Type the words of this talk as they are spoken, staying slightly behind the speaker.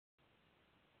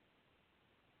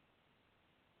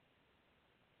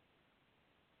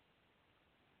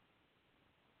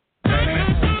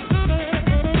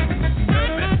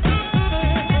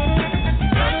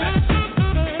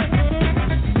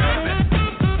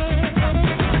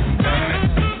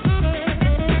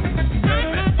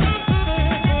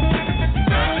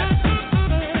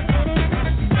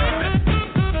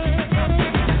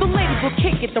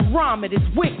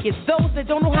it. Those that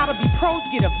don't know how to be pros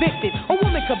get evicted. A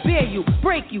woman could bear you,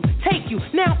 break you, take you.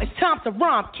 Now it's time to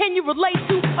rhyme. Can you relate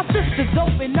to a sister's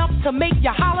open up to make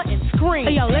you holler and scream?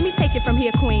 Hey, yo, let me take it from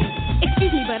here, queen.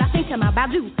 Excuse me, but I think I'm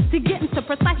about due to get into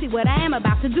precisely what I am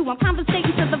about to do. I'm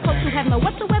conversating to the folks who have no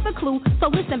whatsoever clue. So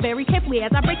listen very carefully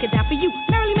as I break it down for you.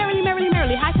 Merrily, merrily, merrily,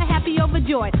 merrily, hyper, happy,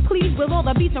 overjoyed. Please, with all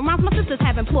the beats and rhymes my sisters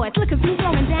have employed. Look, if you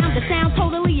throwing down the sound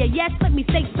totally a yes, let me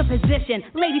state the position.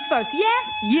 Ladies first, yes?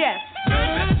 Yes.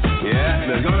 Yeah,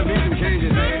 there's gonna be some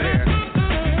changes there.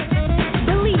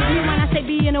 Believe me when I say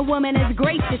being a woman is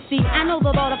great to see. I know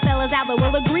that all the fellas out there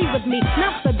will agree with me.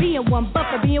 Not for being one, but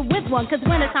for being with one. Cause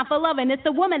when it's time for loving, it's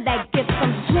the woman that gets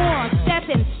them sworn,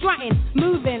 stepping, strutting,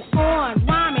 moving on,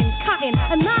 rhyming, cutting,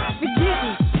 and not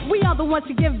forgetting. We are the ones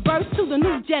to give birth to the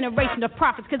new generation of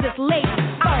prophets, cause it's late.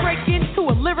 I break into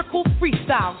a lyrical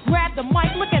freestyle. Grab the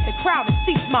mic, look at the crowd and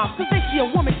see smiles. Cause they see a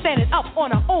woman standing up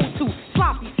on her own too.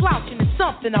 Sloppy, slouching is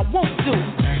something I won't do.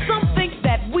 Some think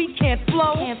that we can't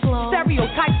flow.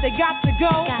 Stereotypes, they got to go.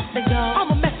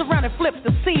 I'ma mess around and flip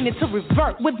the scene into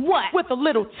reverse. With what? With a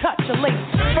little touch of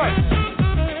ladies first.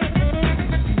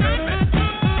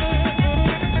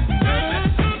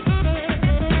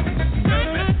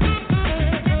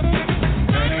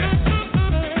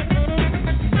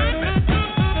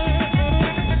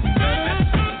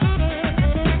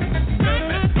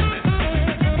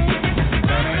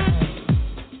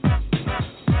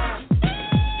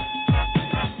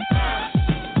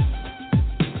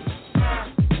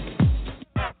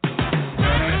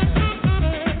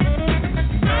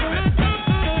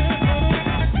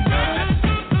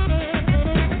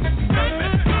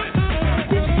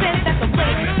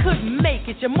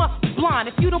 You must be blind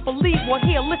if you don't believe. Well,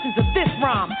 here, listen to this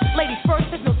rhyme. Ladies first,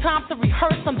 there's no time to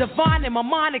rehearse. I'm divine and my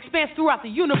mind expands throughout the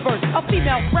universe. A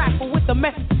female rapper with a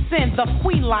message to send. The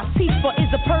queen latifah is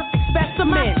a perfect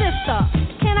specimen. My sister,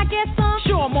 can I get some?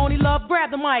 Sure, monie love, grab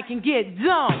the mic and get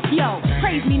dumb. Yo,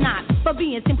 praise me not for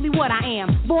being simply what I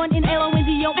am. Born in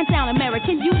L-O-N-D-O and sound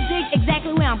American. You dig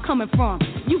exactly where I'm coming from.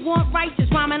 You want righteous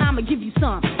rhyming, I'ma give you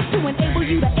some. To enable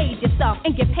you to aid yourself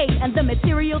and get paid. And the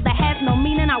material that has no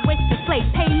meaning, I wish to slay.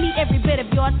 Pay me every bit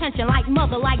of your attention, like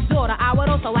mother, like daughter. I would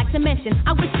also like to mention,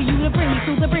 I wish for you to bring me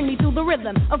through the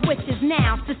rhythm of which is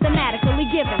now systematically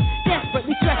given.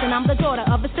 Desperately stressing, I'm the daughter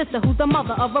of a sister who's the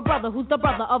mother of a brother who's the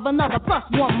brother of another. Plus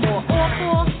one more. All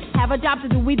four have a job to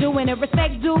do. We doing it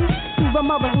respect due to the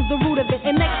mother who's the root of it.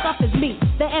 And next up is me,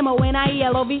 the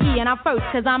MONIELOVE, and I'm first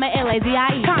cause I'm a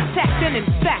LAZIE. Contact and in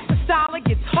fact, the style it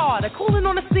gets harder. Cooling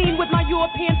on the scene with my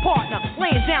European partner,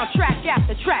 laying down track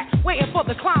after track, waiting for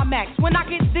the climax. When I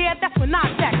get there, that's when I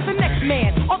attack the next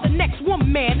man or the next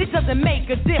woman. It doesn't make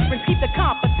a difference. Keep the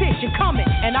competition coming,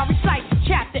 and I recite the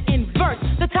chapter in verse.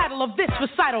 The title of this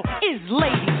recital is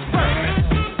Ladies First.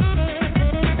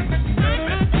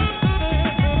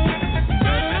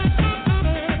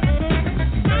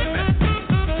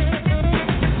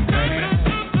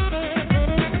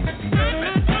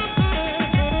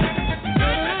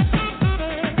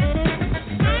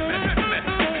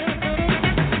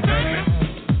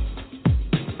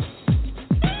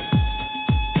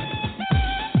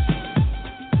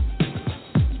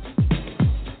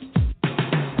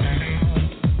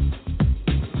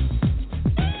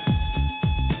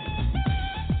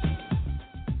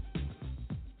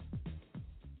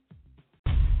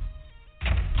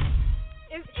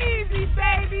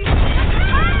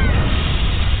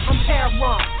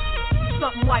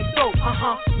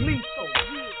 Lethal,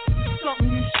 something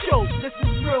you show. This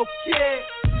is real, kid.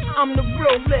 I'm the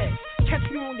real list. Catch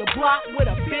me on your block with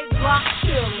a big block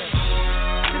chillin'.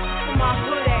 This is for my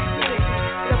hood ass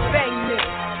niggas, the bang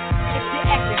niggas. If you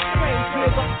acting strange,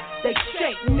 nigga, they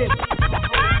shake niggas.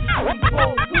 We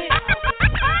roll with.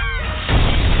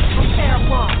 I'm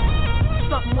Aaron,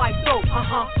 something like dope.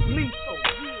 Lethal,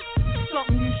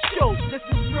 something you show. This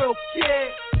is real, kid.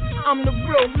 I'm the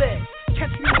real list.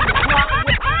 Catch me on your block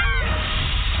with.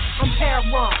 I'm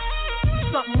Aaron,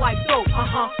 something like dope,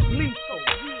 lethal,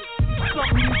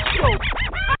 something you show.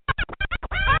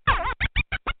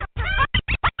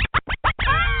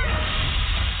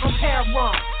 I'm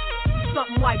Aaron,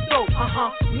 something like dope,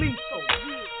 lethal,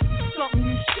 something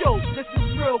you show. This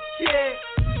is real, kid.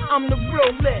 I'm the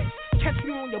real list. Catch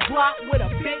me on your block with a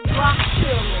big block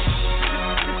chillin'.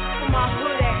 This is for my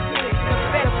hood ass niggas, the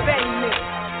better bang niggas.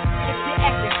 If you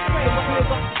acting strange,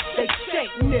 nigga, they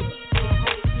shake niggas.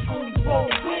 Roll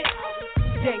with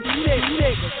gang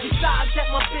niggas. Besides that,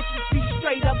 my bitches be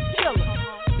straight up killers.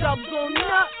 Dubs on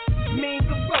up, mean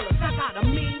gorillas. I got a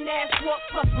mean ass walk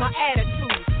plus my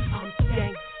attitude. I'm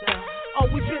gangsta.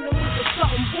 Always in the mood for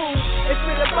something getting booed. If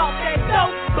it about that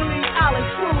dope, believe I'll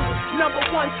intrude. Number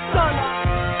one stunner,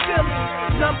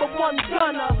 Philly, number one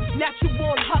gunner,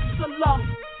 natural hustler,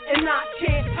 and I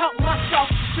can't help myself.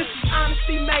 This is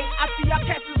honesty, man. I see y'all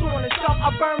catches on and stuff. I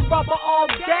burn rubber all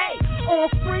day on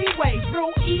freeway,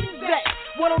 real easy.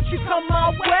 Why don't you come my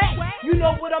way? You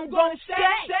know what I'm gonna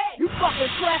say. You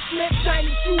fucking classmate,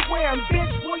 shiny shoe wearing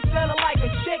bitch, voice sounding like a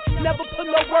chick, never put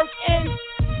no work in.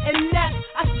 And that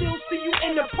I still see you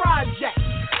in the project,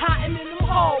 hiding in them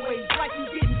hallways like you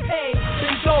getting paid.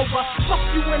 Bend over, fuck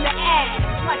you in the ass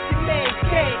like your man's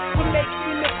dead. What makes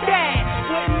you look bad?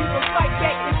 Wouldn't even fight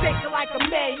back and take it like a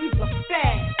man. You's a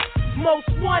fad. Most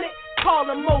wanted, call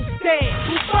him most dead.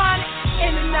 Who find it?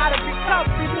 In and out of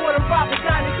recovery, more than Robert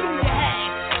Downey Jr. had.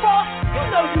 Fuck, you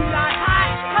know you not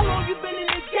high. How long you been in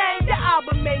this game? The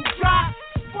album ain't dry.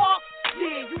 Fuck,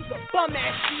 yeah, you's a bum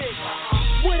ass nigga.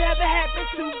 Whatever happens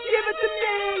to, give it to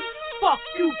me. Fuck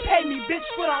you, pay me, bitch,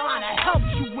 for the line I helped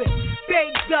you with.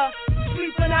 Baked up,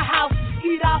 sleep in a house,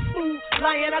 eat our food,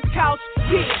 lie on a couch.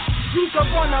 Yeah, you's a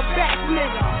runner back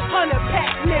nigga, 100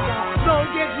 pack nigga. Long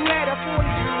as you had a 40,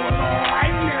 you was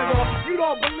alright nigga. You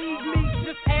don't believe me,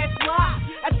 just ask why.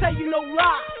 I tell you no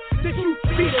lie, the truth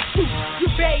be the truth. You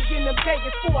begging in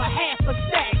Vegas for a half a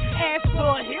stack. Ask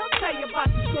for it, he'll tell you about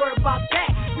the story about that.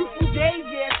 You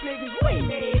fugazi ass niggas, you ain't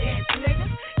made ass niggas.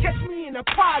 Catch me in the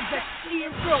project, seeing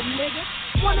real niggas.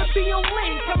 Wanna be a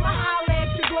wing, come and holler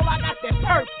at you, girl, I got that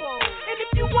purple. And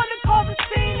if you wanna call the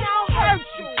scene, I'll hurt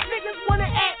you. Niggas wanna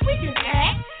act, we can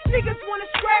act. Niggas wanna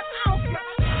scrap, I don't care.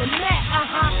 The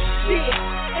mat,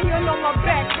 yeah. And you know my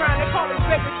background, they call it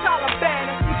baby Taliban.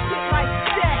 If you shit like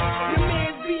that, your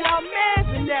mans be our mans,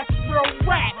 and that's real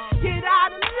rap. Get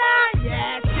out of line,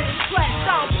 yeah, shit flat.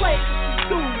 Don't play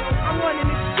with you, I'm running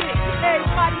this shit.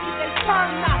 Everybody get their turn,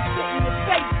 not sit in your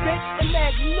face, bitch.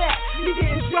 Imagine that, you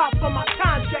getting dropped on my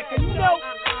contract, and no,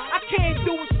 I can't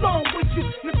do a song with you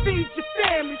to feed your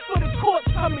family for the courts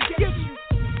come and get you.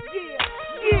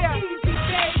 Yeah,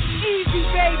 easy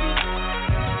baby.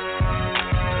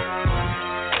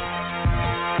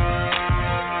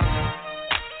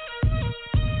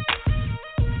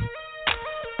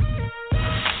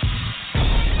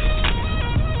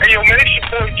 Hey, yo, man, it's your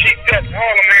boy gdep,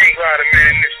 Harlem Ain't Rider,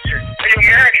 man, this shit. Hey, yo,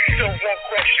 man, I ask you one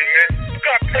question, man. You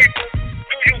got paper?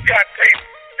 You got paper.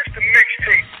 It's the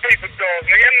mixtape, paperdoll,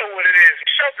 man. Y'all know what it is.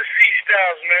 Shout to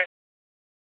freestyles, man.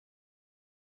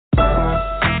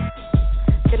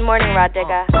 Good morning, Raw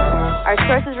Digga. Our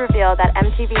sources reveal that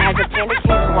MTV has obtained a kid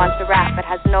who wants to rap but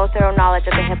has no thorough knowledge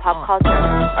of the hip-hop culture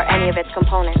or any of its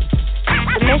components.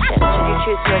 The mission, should you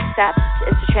choose to accept,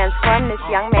 is to transform this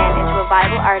young man into a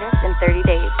viable artist in 30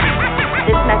 days.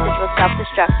 This message will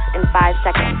self-destruct in 5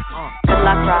 seconds. Good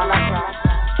luck, Raw.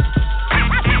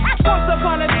 Once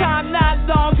upon a time, not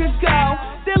long ago,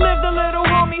 there lived a little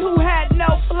homie who had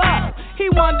no flow. He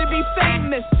wanted to be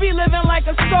famous, be living like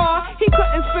a star. He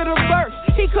couldn't spit a verse,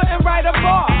 he couldn't write a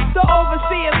bar. The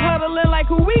overseers huddling like,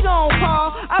 who we gon'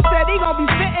 call? I said he gon' be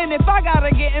spittin' if I gotta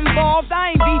get involved.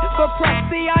 I ain't be suppressed,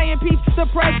 C-I-M-P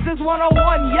suppress this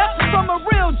 101, yep. From a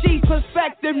real G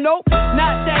perspective, nope.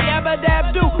 Not that yabba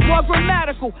dab do, more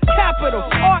grammatical, capital,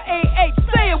 R-A-H,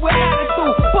 say it with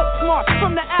attitude. Book smart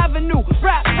from the avenue,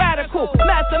 rap radical,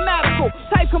 mathematical,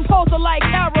 type composer like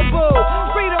Caribou.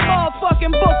 Read a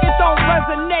motherfucking book, it don't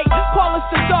resonate. Call us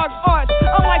the dark arts,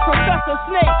 I'm like Professor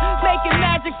Snake, making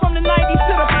magic from the 90s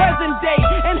to the present day.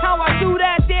 And how I do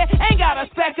that there, ain't gotta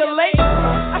speculate.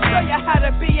 I show you how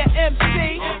to be an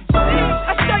MC.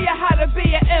 I show you how to be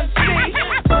an MC.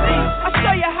 I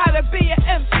show you how to be an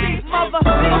MC, mother.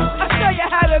 I show you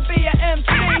how to be an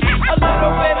MC. A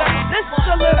little bit of this,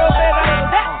 a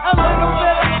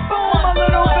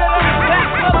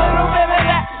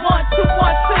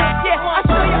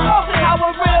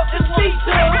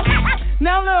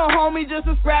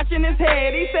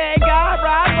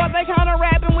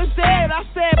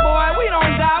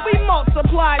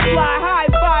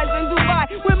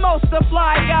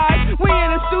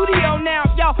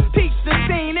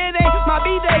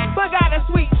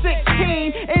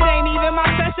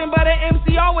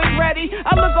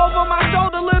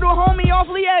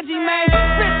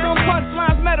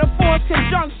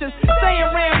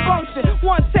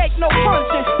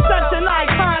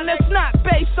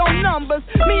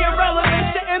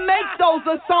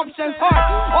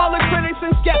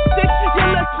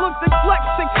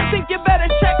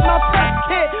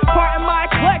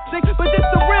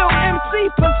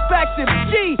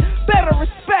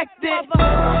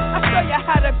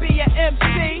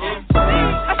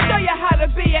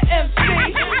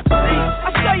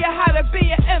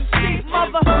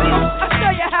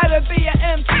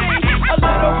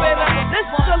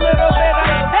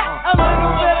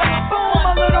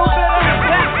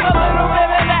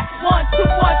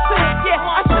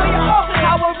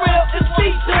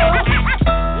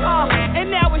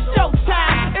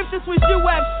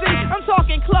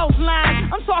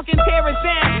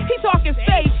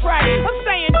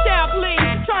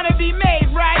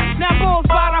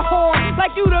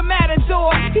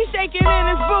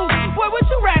booth. Boy, what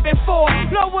you rapping for?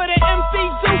 Know what an MC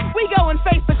do? We go and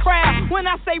face the crowd. When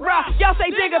I say rock, y'all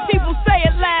say digga, people say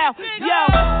it loud. Yo,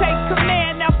 take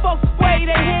command, now folks wave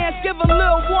their hands, give a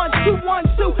little 1, 2,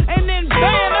 1, 2, and then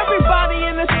bam, everybody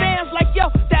in the stands like, yo,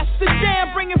 that's the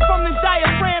jam. Bring it from the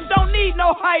diaphragm, don't need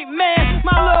no hype, man.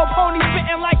 My little pony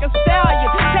spitting like a stallion,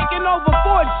 taking over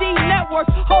 4G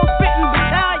networks, whole spitting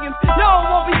battalions. No, it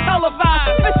won't be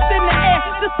televised. Fist in the air,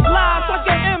 this is live, fuck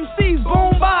your MCs,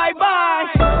 boom, bye, bye.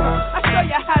 I show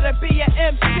you how to be an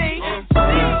MC.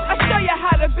 I show you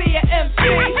how to be an MC.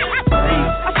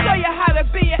 I show you how to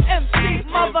be an MC,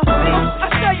 mother. I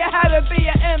show you how to be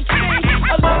an MC.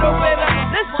 A little bit of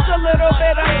this, a little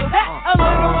bit of that, a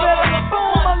little bit of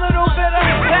boom, a little bit of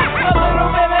that, a little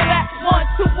bit of that. 1,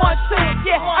 2, 1, 2.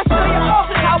 Yeah, I show you all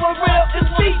how a real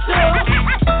MC do.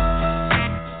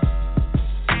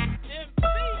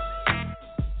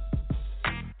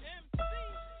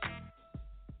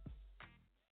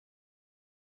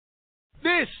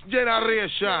 This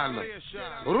generation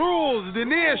rules the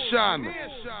nation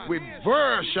with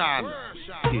version.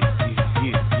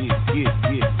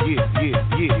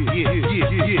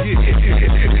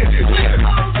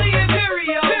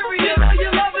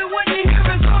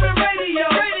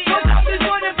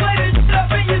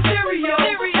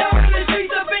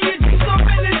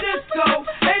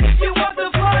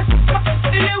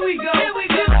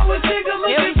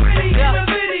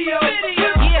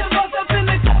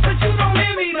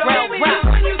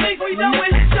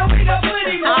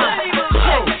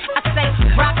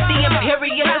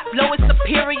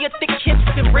 Thick hips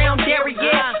and round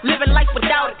area, living life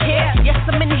without a care. Yes,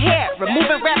 I'm in here,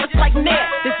 removing rappers like Nair.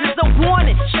 This is a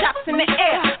warning, shots in the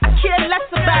air. I care less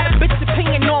about a bitch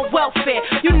opinion on welfare.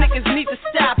 You niggas need to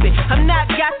stop it. I'm not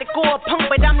gothic or a punk,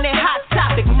 but I'm that hot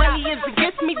topic. Money is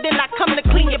against me, then I come to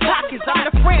clean your pockets. I'm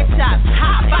the franchise,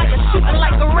 high fire, shooting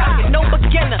like a rocket. No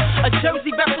beginner, a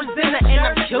Jersey representative, and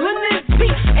I'm killing this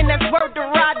beat. And that's word to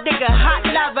ride, nigga, hot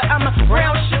lava. I'm a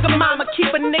brown sugar mama, keep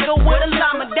a nigga with a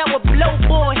llama that would blow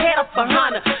bull head up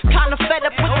behind her. Kinda fed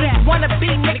up with this wannabe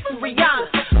niggas and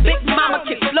Rihanna. Big mama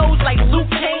kick flows like Luke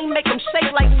Kane, make them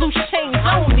shake like loose chains.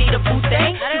 I don't need a boo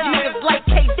thing. These niggas like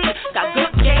KD, got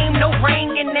good game, no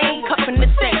ring, and they ain't cuffing the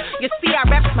thing. You see, I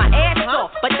raps my ass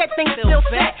off, but that thing's still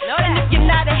fat. And if you're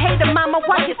not a hater, mama,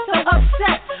 why you so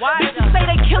upset? Bitches say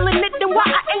they killing it, then why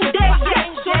I ain't dead yet?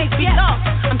 So they beat up.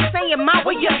 I'm saying, ma,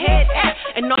 where your head at?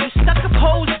 And all you stuck up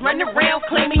hoes running around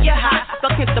claiming you're hot.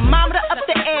 Stuck in thermometer up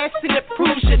the ass and it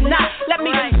proves you're not. Let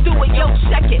me just do it, yo,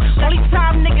 check it. Only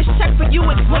time niggas check for you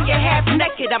is when you're half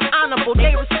naked. I'm honorable,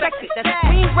 they respect it. That's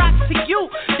green rock to you,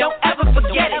 don't ever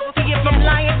forget it. See if I'm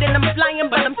lying, then I'm flying,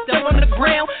 but I'm still on the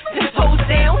ground. 10 toes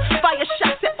down, fire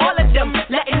shots at all of them.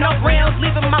 Letting off rounds,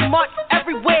 leaving my marks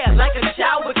everywhere like a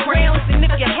child with crayons. And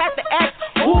if you had to ask,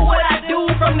 who would I do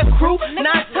from the crew? 9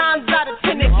 times out of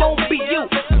 10 it won't be you.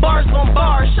 Bars on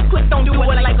bars, Shaquille don't do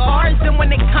it like ours. And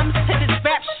when it comes to this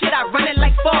rap shit, I run it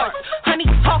like bars. Honey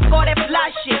talk all that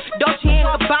fly shit, Dolce and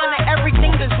Gabbana,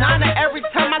 everything designer. Every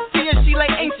time I see her, she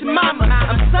like ain't your mama.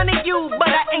 I'm son of you, but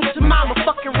I ain't your mama.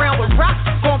 Fucking around with rock,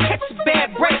 gon' catch a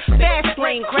bad break. Fast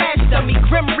lane, crash dummy,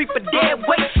 grim reaper, dead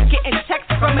weight. Getting checks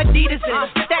from Adidas and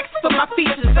stacks for my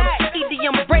features. I'm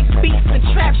EDM break beats and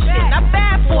trap shit. Not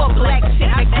bad for a black chick.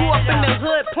 I grew up in the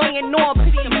hood playing on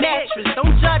pity mattress.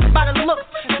 Don't judge by the looks,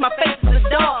 my face is a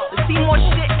dog. To see more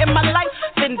shit in my life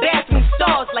than bathroom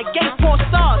stars, like gay porn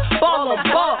stars. Ball on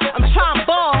ball, I'm trying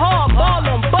ball hard, ball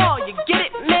on ball. You get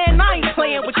it, man? I ain't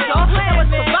playing with y'all. That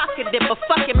was provocative, but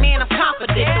fuck it, man, I'm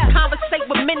confident. Don't conversate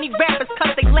with many rappers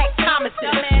cause they lack common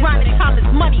sense. Grinding time is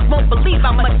money, won't believe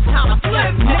how much time I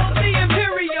spent. The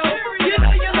imperial, you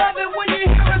know you love it when you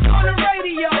hear us on the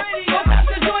radio. Go back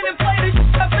to join and play this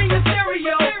shit up in your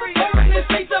stereo. Or in the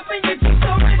streets up in your jeeps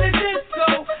or in the disco.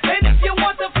 And if you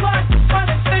want the fly,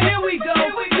 then here we go.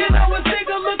 You know a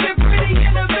nigga looking pretty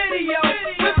in the video.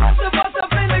 We're supposed to bust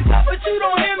up in the club, but you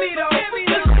don't hear me though.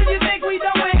 Just 'cause you think we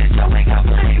don't win, so we got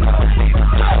plenty more.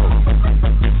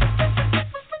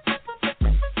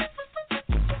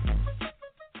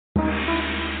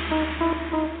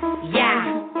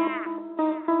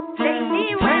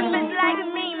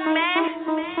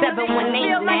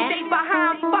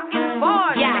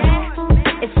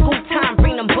 It's school time,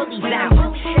 bring them bullies out.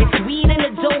 It's weed in the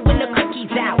dough when the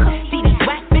cookies out. See these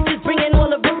whack bitches bringing all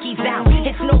the rookies out.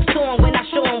 It's no song when I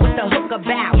show them what the hook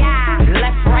about.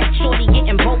 Left, right, shorty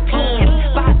getting both hands.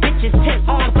 5 bitches, 10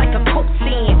 arms like a coke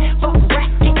stand. Fuck rap,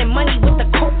 getting money with the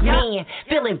coke man.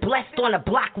 Feeling blessed on the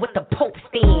block with the pope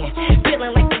stand.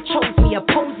 Feeling like they chose me,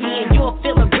 oppose me, and you'll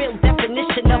feel a real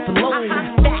definition of lonely.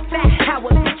 Fact, how a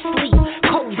bitch sleep,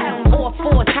 cozy. All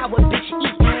fours, how a bitch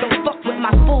eat. Don't fuck with my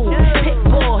food. Pit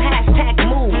bull.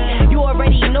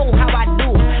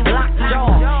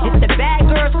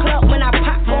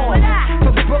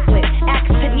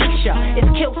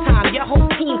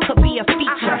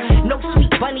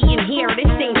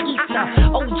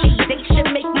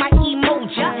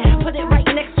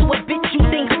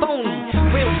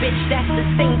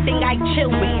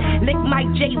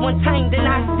 on time, then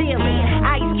I seal it.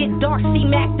 Eyes get dark, see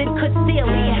Mac, then conceal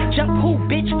it. Jump cool,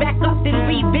 bitch, back up, then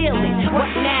reveal it. What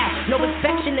now? No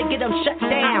inspection to get them shut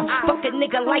down. Fuck a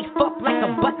nigga life up like a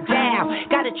butt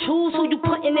down. Gotta choose who you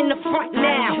putting in the front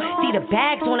now. See the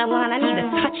bags on the line, I need a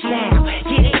touchdown.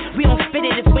 Get it? We don't spit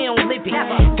it if we don't live it.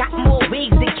 Got more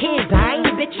wigs than kids, I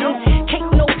ain't bitchin'. Cake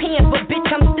no pan, but bitch,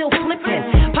 I'm still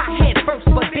flippin'. Pothead first,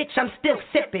 but bitch, I'm still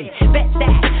sippin'. Bet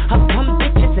that, her bum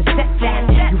bitches accept that.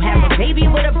 You have a baby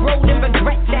with a bro, then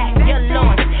regret that. You're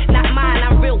lost, not mine,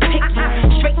 I'm real picky.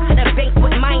 Straight to the bank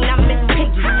with mine, I'm Miss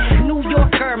Piggy. New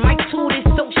Yorker, my tool is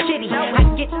so shitty. I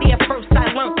get there first,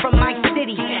 I learned from my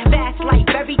city. Fast life,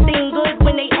 everything good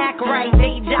when they act right.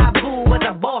 Deja vu was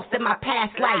a boss in my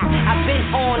past life. I've been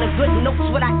on a good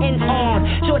notes what I end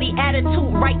on. Shorty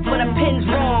attitude right, but a pen's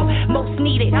wrong. Most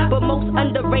needed, but most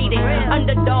underrated.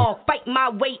 Underdog, fight my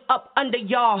way up under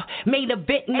y'all. Main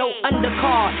event, no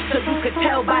undercard, so you could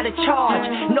tell by the charge.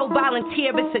 No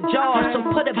volunteer, it's a jar. So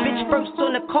put a bitch first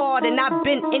on the card, and I've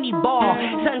been any bar.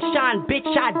 Sunshine, bitch,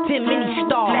 I dim any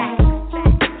star.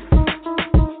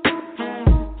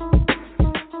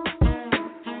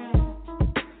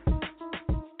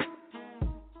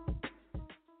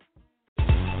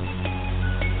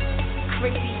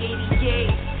 Crazy 88,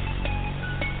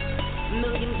 $1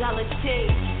 million tape,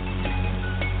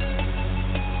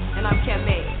 and I'm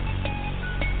camay.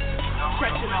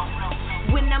 Check it out.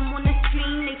 When I'm on the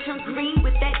scene, they turn green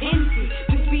with that envy.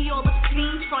 Be all the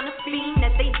fiends trying to fiend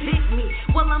that they did me.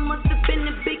 Well, I must have been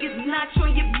the biggest notch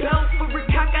on your belt. For a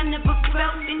cock I never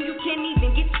felt, and you can't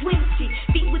even get 20.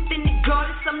 Feet within the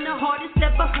goddess, I'm the hardest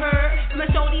ever heard.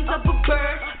 Smash all these upper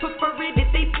birds, prefer it if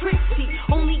they pretty.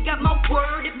 Only got my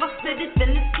word, if I said it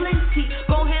then it's plenty.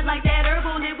 Go ahead like that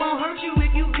herbal, it won't hurt you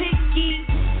if you picky.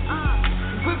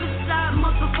 Riverside,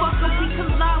 motherfucker, we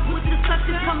collide with the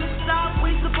sucker coming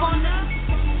sideways upon us.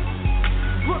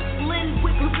 Brooklyn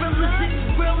with gorillas,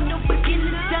 it's real, no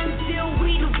beginners, done deal,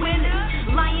 we the winners.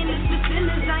 Lying is the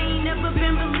sinners, I ain't never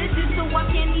been religious, so I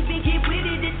can't even get with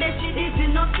it if that shit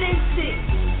isn't authentic.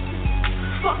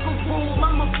 Fuck a rule,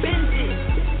 I'ma bend it.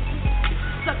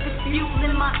 Sucker fuel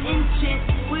in my engine,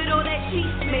 with all that she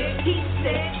made. He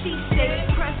said, she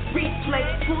said, press replay,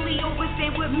 fully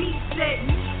overstand what me said.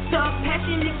 Thug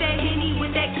passionate, that Henny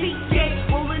with that cliche.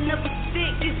 Rolling up a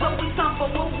stick, it's always time for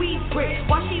what we break.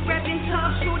 While she rapping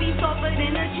tough, shorty softer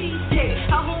than a cheesecake.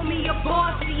 I hold me a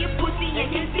bar, see a pussy and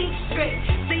can think straight.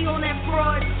 Stay on that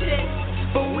broad shit,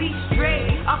 but we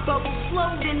straight. I bubble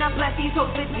slow, then I blast these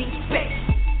hoes with deep space.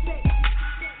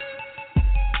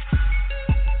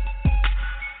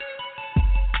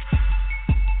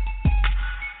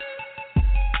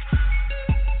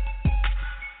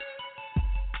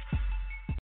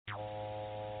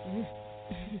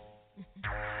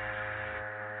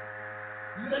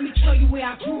 Let me tell you where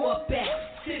I grew up at.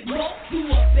 Sit low,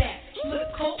 grew up at. Flip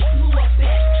coat, blew up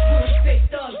at. Real fake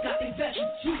thugs got their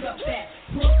veterans chewed up at.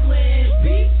 Brooklyn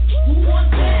beef, who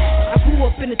wants that? I grew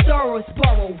up in the thoroughest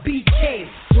borough, BK.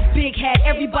 With Big had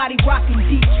everybody rocking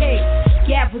DK.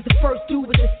 Gab was the first dude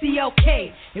with the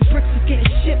CLK. And bricks was getting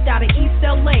shipped out of East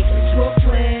LA.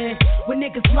 Brooklyn, where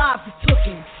niggas' lives was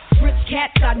tookin'. Rich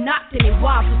cats got knocked and their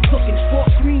wives was cooking. Fort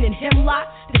Greene and Hemlock,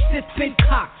 the fifth been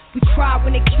cocked. We cried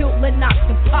when they killed Lennox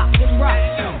and Pop and Rock.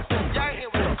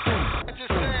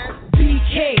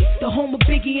 BK, the home of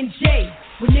Biggie and Jay.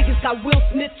 When niggas got Will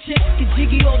Smith chicks, get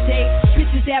jiggy all day.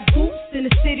 Bitches have boots in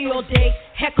the city all day.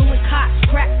 Heckle and cots,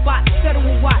 crack spots,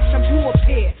 federal watch. I grew up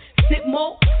here. Sit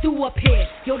mo, do up here.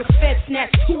 Yo, the Fed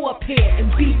snatched 2 up here.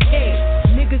 And BK,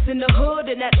 niggas in the hood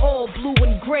and that all blue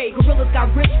and gray. Gorillas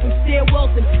got rich from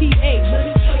stairwells and PA. Let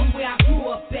me tell you where I grew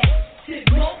up at.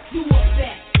 Sit mo, do up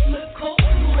at. Flip coat,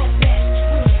 blew up at.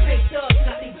 Real fake thugs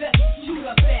got they vests shoot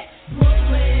up at.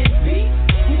 Brooklyn beef,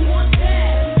 who wants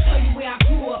that? Let me tell you where I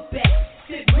grew up at.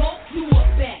 Sit mo, blew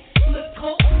up at. Flip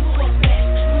coat, blew up at.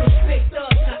 Real fake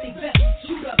thugs got they vests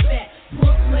shoot up at.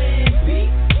 Brooklyn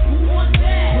beef, who wants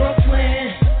that?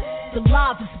 Brooklyn, the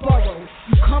lava's borough.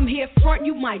 You come here front,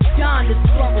 you might die in this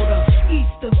borough. The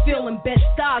Easterville and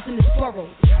Bed-Stuy in this borough.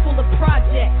 Full of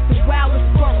projects, the wildest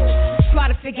borough. Try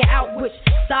to figure out which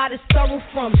side is thorough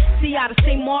from. See how the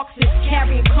same marks is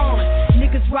carrying cons.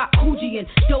 Niggas rock Coogee and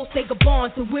Dolce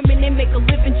Gabbans. The women, they make a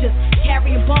living just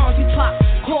carrying bombs. We pop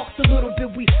corks a little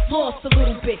bit, we lost a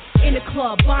little bit. In the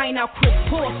club, buying out Chris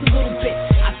Ports a little bit.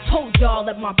 I told y'all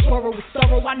that my borough was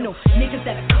thorough. I know niggas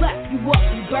that'll clap you up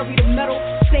and bury the metal.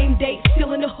 Same day,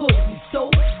 still in the hood, we so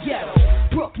ghetto.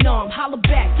 Brook Nom, holla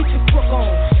back, get your crook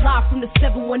on. Live from the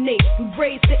 718, we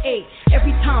raised the 8.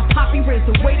 Every time Poppy raised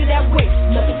the weight of that weight.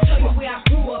 Let me tell you where I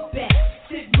grew up at.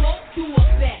 Sit low, do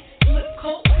up at. Flip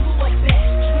coat, blew up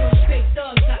at. Real fake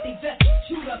thugs got they vests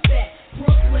chewed up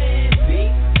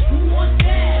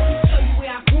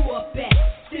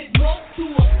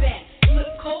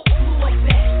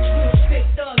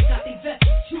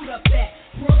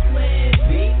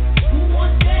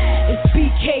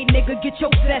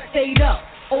jokes that stayed up.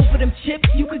 Over them chips,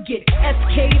 you could get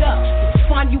SK'd up.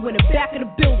 Find you in the back of the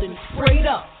building, sprayed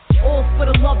up. All for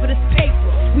the love of this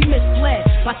paper. We misled.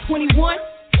 By 21,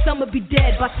 some would be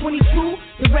dead. By 22,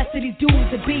 the rest of these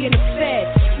dudes would be in the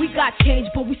fed. We got change,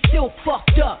 but we still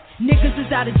fucked up. Niggas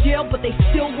is out of jail, but they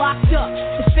still locked up.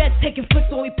 The feds taking flicks,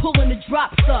 so we pulling the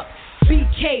drops up.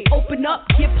 BK, open up,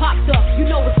 get popped up. You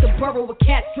know it's the borough where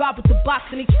cats drive with the box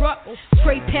in their truck.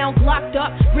 Straight pounds locked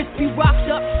up, wrists be rocked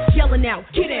up. Yelling out,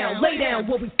 get down, lay down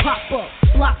while we pop up.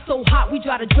 Block so hot, we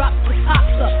try to drop the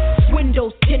tops up.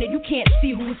 Windows tinted, you can't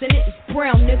see who's in it. It's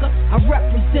brown, nigga, I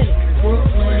represent it.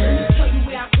 Brooklyn. Let me tell you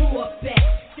where I grew up at.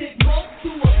 Did most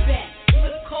do up at.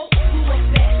 Flip coat, blew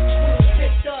up at. When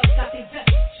fit thugs got their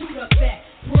vest, shoot up at.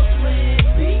 Brooklyn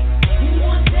B, who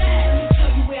wants that? Let me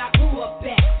tell you where I grew up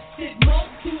at. Did most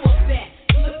do up at.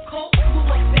 Flip coat, blew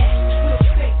up at. When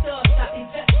fit thugs got their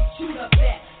vest, shoot up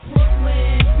at.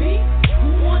 Brooklyn B, who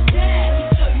wants that? Let me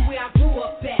tell you where I grew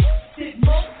up at. Did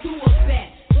most do up at.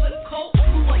 Flip coat,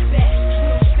 blew up at.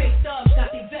 When fit thugs got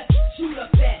their vest, shoot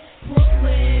up at.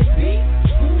 Brooklyn B,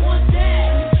 who wants that?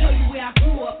 Let me tell you where I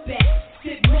grew up at.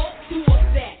 Did most do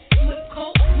up at. Flip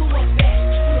coat, blew up at.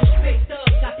 When fake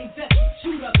thugs got their vest,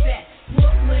 shoot up at.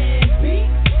 Brooklyn B,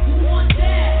 who wants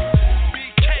that?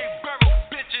 BK Burrow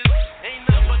bitches, ain't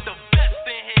nothing but the best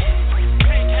in here.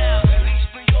 Pink houses, East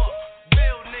New York,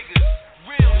 real niggas,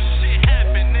 real shit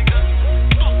happen, nigga.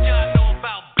 Fuck y'all know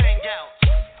about bang outs,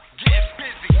 get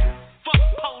busy, fuck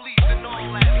police and all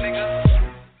that, nigga.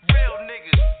 Real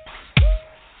niggas,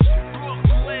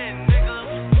 Brooklyn, nigga.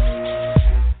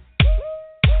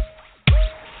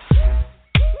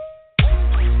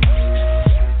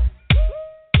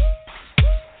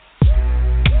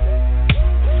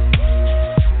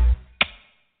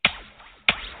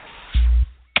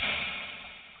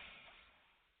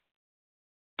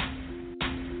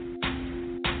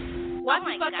 Watch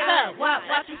me fuck it up.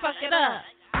 Watch me fuck it up.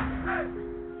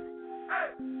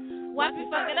 Watch me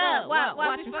fuck it up.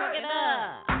 Watch me fuck it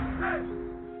up.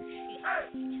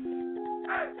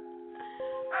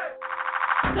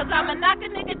 Cause I'ma knock a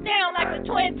nigga down like the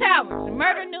Twin Towers.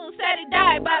 Murder news said he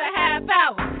died by the half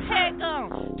hour. Head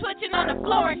gone, twitching on the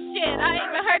floor and shit. I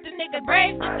even heard the nigga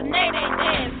brave just the name they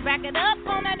dance. Back it up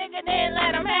on that nigga, then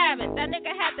let him have it. That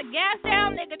nigga had the gas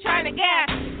down, nigga trying to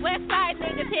gas. West side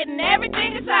niggas hitting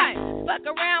everything inside. Fuck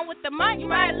around with the money,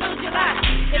 you might lose your life.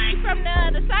 If you from the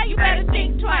other side, you better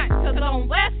think twice. Cause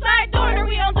on west side Dorner,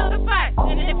 we don't do the fight.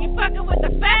 And if you fucking with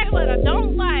the facts, what I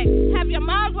don't like, have your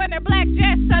moms wear their black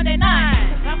dress Sunday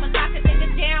night. Cause I'ma knock a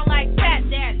nigga down like Fat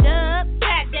Daddy.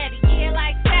 Fat Daddy, yeah,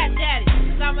 like Fat Daddy.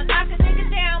 Cause I'ma knock a nigga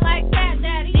down like Fat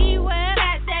Daddy. D-Well,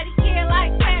 Fat Daddy, yeah,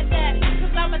 like Fat Daddy.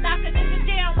 Cause I'ma knock a nigga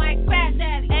down like Fat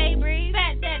Daddy. A-Breeze,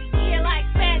 Fat Daddy, yeah, like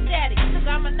Fat Daddy. Cause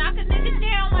I'ma knock a nigga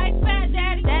down like Fat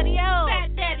Daddy. Daddy-O,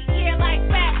 Fat Daddy, yeah, like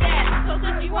Fat Daddy. So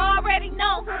since you already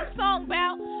know who the song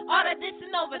about, all that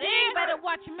dissing over there, better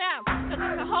watch your mouth. Cause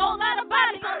there's a whole lot of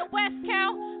bodies on the West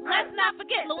count. Let's not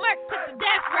forget Lil Merc took the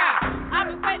death route. I've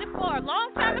been waiting for a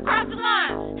long time to cross the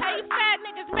line. How you fat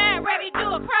niggas mad, ready to do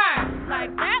a crime?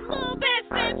 Like that little bitch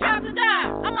then dropped a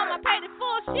dime. I'm on my pay the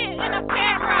full shit in a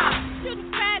pair rhyme. Shoot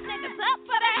these fat niggas up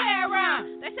for the hair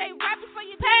rhyme. They say right before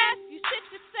you pass, you shit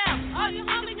yourself. All you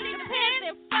homies need a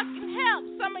pen and fucking help.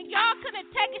 Some of y'all couldn't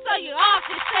take it, so you off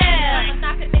yourself. I'ma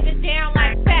knock a nigga down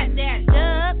like Fat Daddy.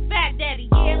 Fat Daddy,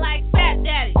 yeah, like Fat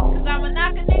Daddy. Cause I'ma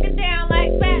knock a nigga down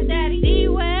like Fat Daddy.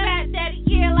 D-Well, Fat Daddy,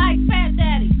 yeah, like Fat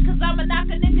Daddy. Cause I'ma knock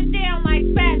a nigga down like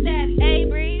Fat Daddy.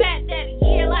 A-Breeze, Fat Daddy,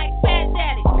 yeah, like Fat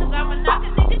Daddy. Cause I'ma knock a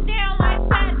nigga down like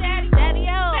Fat Daddy.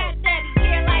 Daddy-O, Fat Daddy,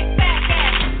 yeah, like Fat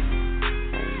Daddy.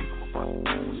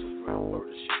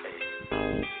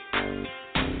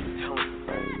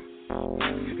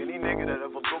 Any nigga that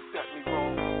ever looked at me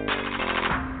wrong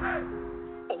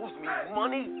owes me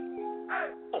money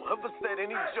or ever said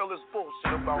any jealous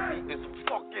bullshit about me is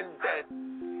fucking dead.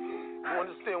 You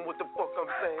understand what the fuck I'm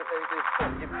saying? Hey, they're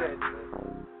fucking dead,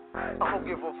 man. I don't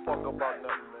give a fuck about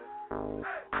nothing, man.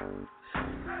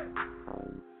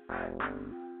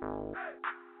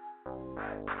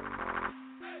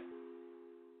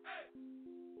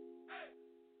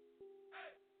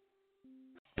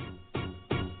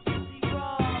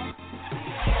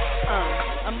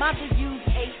 I'm about to use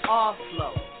AR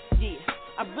flow. Yeah,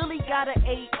 I really got an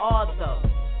AR though.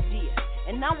 Yeah,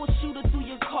 and I will shoot it through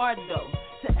your car though.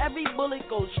 To every bullet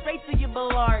goes straight to your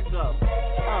Belargo.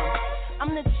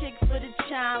 I'm the chick for the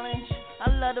challenge. I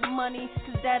love the money,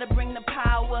 cause that'll bring the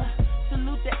power.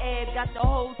 Salute the Ed, got the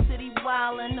whole city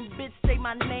wildin'. The bitch say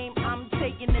my name, I'm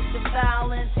taking it to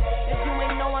violence. If you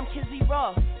ain't know I'm kizzy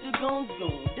raw, the goons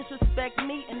goon. Disrespect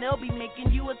me and they'll be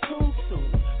making you a tune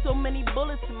soon. So many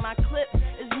bullets in my clip,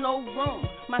 is no room.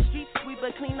 My street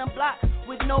sweeper clean a block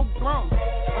with no broom.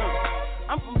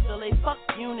 I'm from Philly, fuck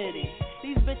unity.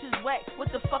 These bitches whack,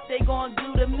 what the fuck they gon'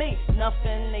 do to me?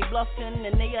 Nothing, they bluffing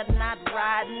and they are not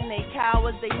riding. They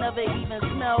cowards, they never even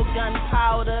smell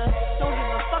gunpowder. Don't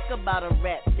give a fuck about a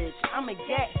rap bitch, I'm a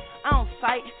gat. I don't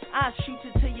fight, I shoot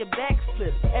it till your back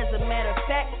flips. As a matter of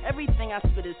fact, everything I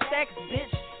spit is facts,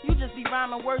 bitch. You just be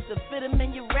rhyming words to fit them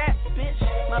in your raps, bitch.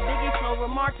 My biggie flow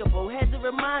remarkable, had to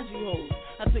remind you hoes.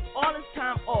 I took all this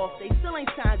time off, they still ain't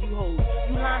signed you hoes.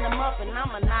 You line them up and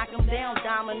I'ma knock them down,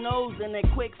 dominoes in a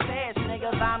quick fast, nigga.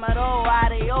 Vomito,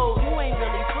 adios. You ain't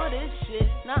really for this shit.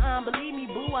 Nuh-uh, believe me,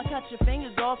 boo. I cut your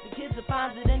fingers off, the kids will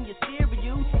find it in your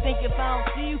cereal. Think if I don't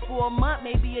see you for a month,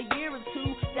 maybe a year or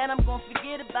two, that I'm gonna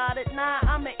forget about it. Nah,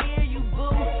 I'ma hear you,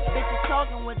 boo. Bitches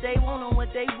talking what they want and what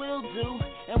they will do,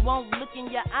 and won't look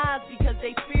in your eyes because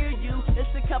they fear you. It's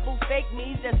a couple fake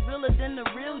me's that's realer than the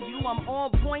real you. I'm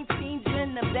on point, teams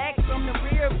in the back from the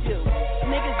rear view.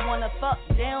 Niggas wanna fuck,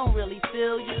 they don't really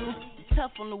feel you.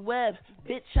 Tough on the web,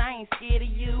 bitch, I ain't scared of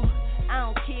you. I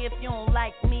don't care if you don't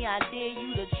like me, I dare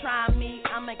you to try me.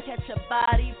 I'ma catch a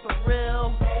body for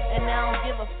real, and I don't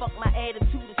give a fuck, my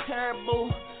attitude is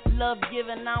terrible. Love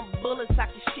giving out bullets, I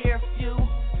can share a few.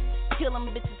 Kill them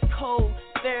bitches cold,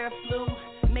 fair flu.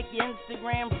 Make your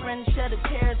Instagram friend shed a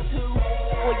tear too.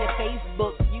 Or your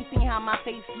Facebook, you see how my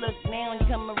face look now. You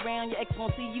come around, your ex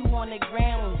won't see you on the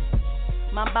ground.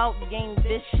 My bout game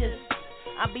vicious,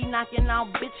 I be knocking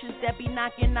out bitches that be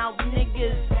knocking out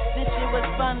niggas. This shit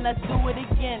was fun, let's do it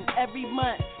again every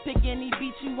month. Pick any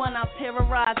beat you want, I'll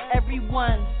terrorize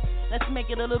everyone. Let's make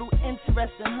it a little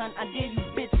interesting, hun. I dare you,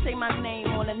 bitch, say my name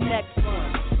on the next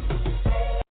one.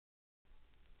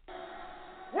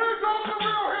 We're going to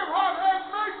real hip hop and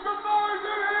make some noise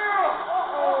in here!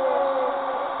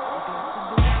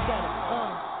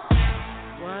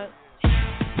 What?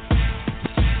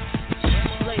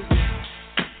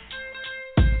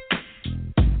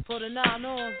 For the 9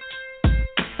 on.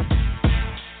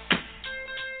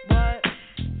 What?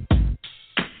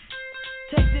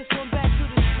 Take this one back to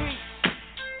the street.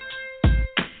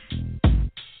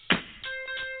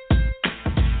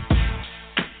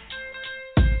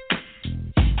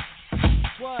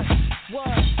 What?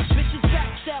 Bitches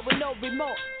backstab with no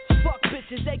remorse. Fuck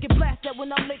bitches, they get blasted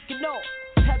when I'm licking off.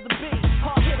 Has a beat,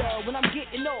 hard hitter when I'm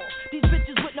getting off. These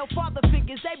bitches with no father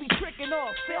figures, they be tricking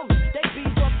off. Feel me? They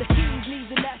bees off the keys, knees,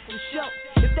 and that's for show.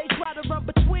 If they try to run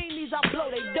between these, I'll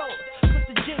blow they doors. Put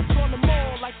the jinx on them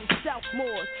all like the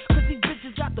Southmores. Cause these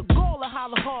bitches got the goal to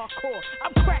holler hardcore.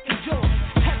 I'm cracking jaws,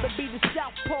 have to be the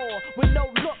Southpaw with no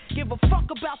look. Give a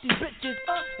fuck about these bitches,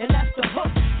 and that's the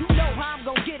hook. You know how I'm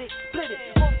gonna get it, split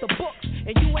it off the books.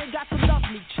 And you ain't got to love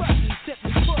me, trust me, simply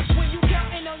put. When you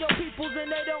counting on your peoples and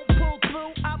they don't pull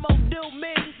through, I'm gonna do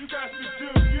me. You got to do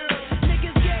you.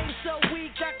 Niggas game so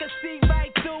weak, I can see right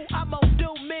through. I'm gonna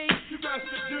do me. You got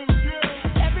to do you.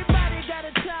 Everybody got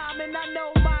a time and I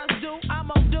know mine's due. I'm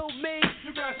gonna do me.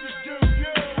 You got to do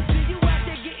you. See you out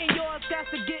there getting yours, got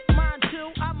to get mine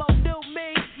too. I'm gonna do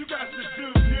me. You got to do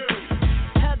you.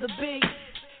 Heather B,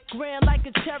 grand like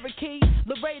a Cherokee.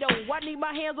 Laredo, I need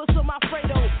my hands on some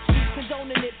Alfredo.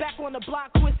 Condoning it, back on the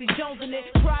block, Quincy Jones in it.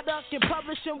 Product and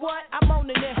publishing what? I'm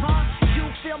owning it, huh? You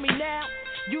feel me now?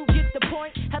 You get the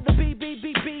point. Have the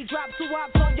BBBB drop 2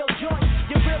 ops on your joint.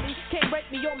 You really can't break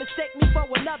me or mistake me for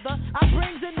another. I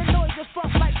brings in the noise and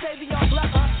fuck like Savion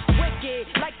Glover.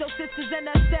 Wicked, like those sisters and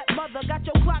that stepmother. Got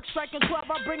your clock striking 12,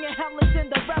 I'm bringing hell and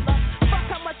Cinderella. Fuck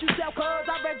how much you sell, cause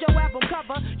I read your album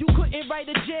cover. You couldn't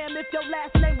write a jam if your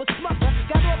last name was Smucker.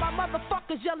 Got all my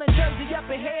motherfuckers yelling Jersey up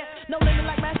in here. No limit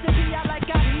like Master P, I like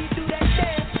how he do that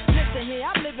shit. Listen here,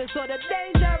 I'm living sort of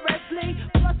dangerously.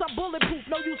 Plus I'm bulletproof,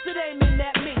 no use to aiming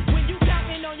at me. When you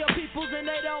counting on your peoples and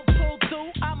they don't pull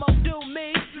through, I'ma do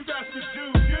me. You got to do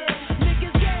you.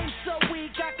 Niggas game so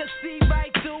weak, I can see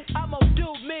right through. I'ma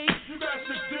do me. You got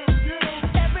to do you.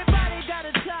 Everybody got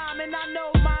a time and I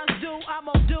know mine's due.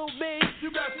 I'ma do me.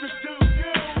 You got to do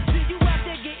you. See you out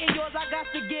there getting yours, I got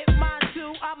to get mine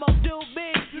too. I'ma do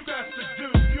me. You got to do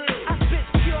you. I spit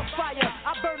pure fire,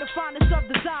 I burn the finest of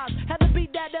designs. Had to be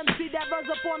that MC that runs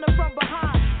up on them from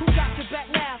behind. Who got your back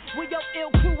now? Where your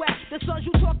ill crew at? The sons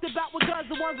you talked about with guns,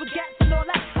 the ones with gats and all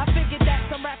that. I figured that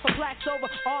some rap for blacks over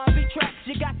R&B tracks.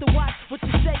 You got to watch what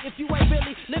you say if you ain't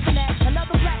really living that.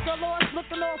 Another black girl lost,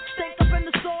 looking all stink up in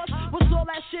the stores. What's all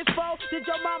that shit for? Did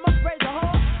your mama raise a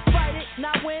whore? Fight it,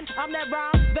 not win. I'm that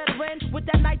rhyme veteran with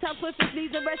that nighttime swift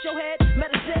sneeze and rest your head.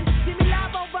 Medicine. See me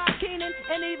live on Rock Keenan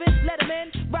and even let him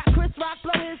in. Rock Chris Rock,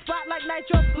 blow his spot like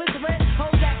nitro glycerin.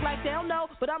 Hoes act like they don't know,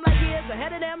 but I'm like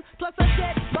ahead of them. Plus I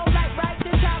said, more like right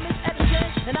this time is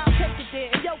Edison. And I'll take it there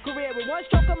in your career with one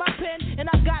stroke of my pen. And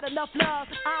I got enough love,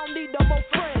 I don't need no more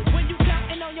friends. When you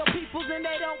counting on your peoples and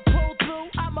they don't pull through,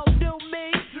 I'ma do me.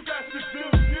 You got to do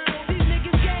you. These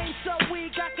niggas game so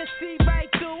weak, I can see right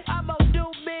through. I'ma do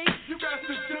me. You got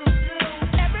to do you.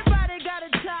 Everybody got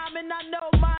a time and I know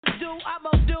mine do.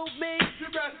 I'ma do me. You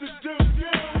got to do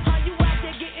you. How you out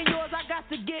there getting yours, I got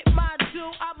to get mine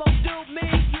too. I'ma do me.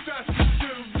 You got to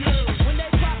do you. When they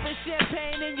poppin'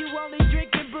 champagne and you only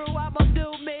drinking brew, I'ma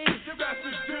do me. You got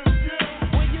to do you.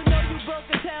 When you know you broke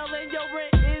as hell and your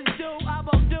rent is due,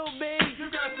 I'ma do